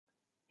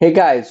Hey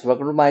guys,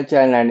 welcome to my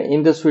channel, and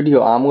in this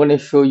video I'm going to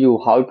show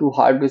you how to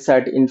hard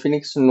reset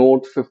Infinix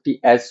Note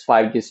 50s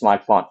 5G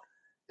smartphone.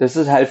 This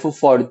is helpful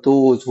for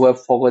those who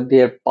have forgot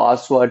their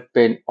password,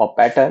 pin or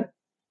pattern.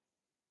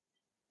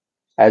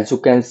 As you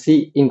can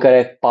see,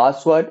 incorrect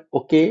password.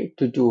 Okay,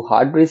 to do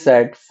hard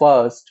reset,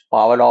 first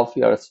power off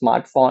your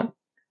smartphone.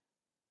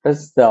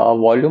 Press the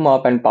volume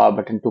up and power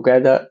button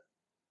together.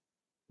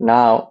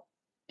 Now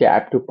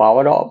tap to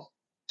power off.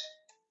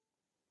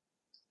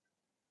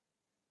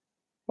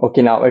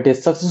 Okay, now it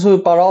is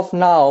successfully power off.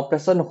 Now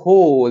press and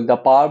hold the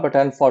power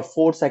button for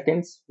 4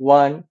 seconds.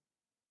 1,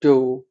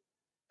 2,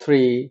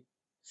 3,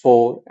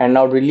 4, and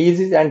now release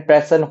it and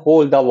press and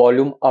hold the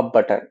volume up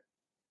button.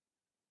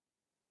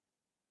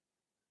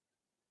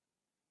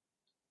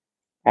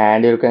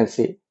 And you can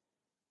see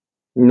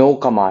no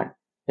command.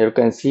 You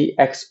can see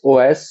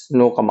XOS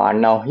no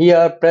command. Now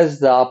here press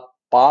the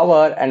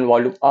power and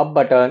volume up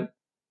button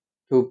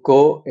to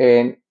go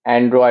in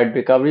Android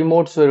recovery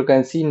mode. So you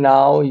can see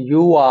now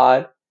you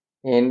are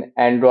in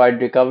Android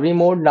recovery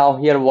mode. Now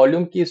here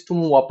volume keys to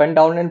move up and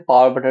down and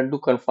power button to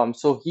confirm.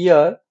 So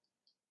here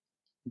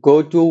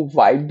go to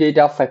wipe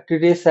data factory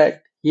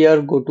reset.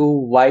 Here go to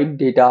wipe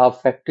data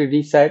factory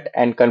reset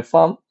and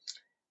confirm.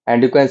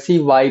 And you can see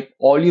wipe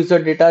all user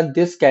data.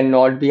 This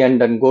cannot be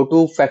undone. Go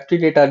to factory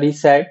data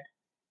reset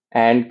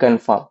and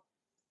confirm.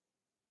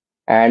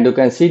 And you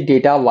can see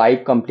data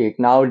wipe complete.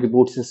 Now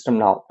reboot system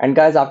now. And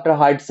guys, after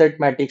hard reset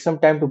might take some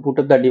time to boot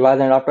up the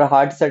device, and after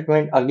hard reset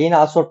again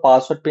ask for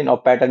password, pin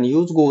or pattern.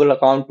 Use Google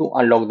account to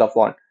unlock the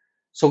phone.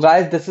 So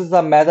guys, this is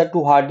the method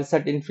to hard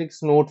reset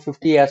Infinix Note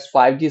 50s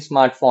 5G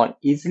smartphone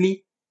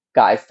easily.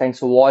 Guys, thanks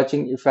for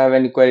watching. If you have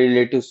any query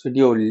related to this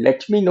video,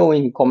 let me know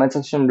in comment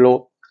section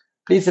below.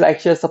 Please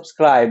like, share,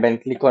 subscribe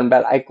and click on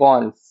bell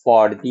icon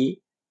for the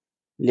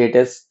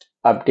latest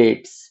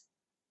updates.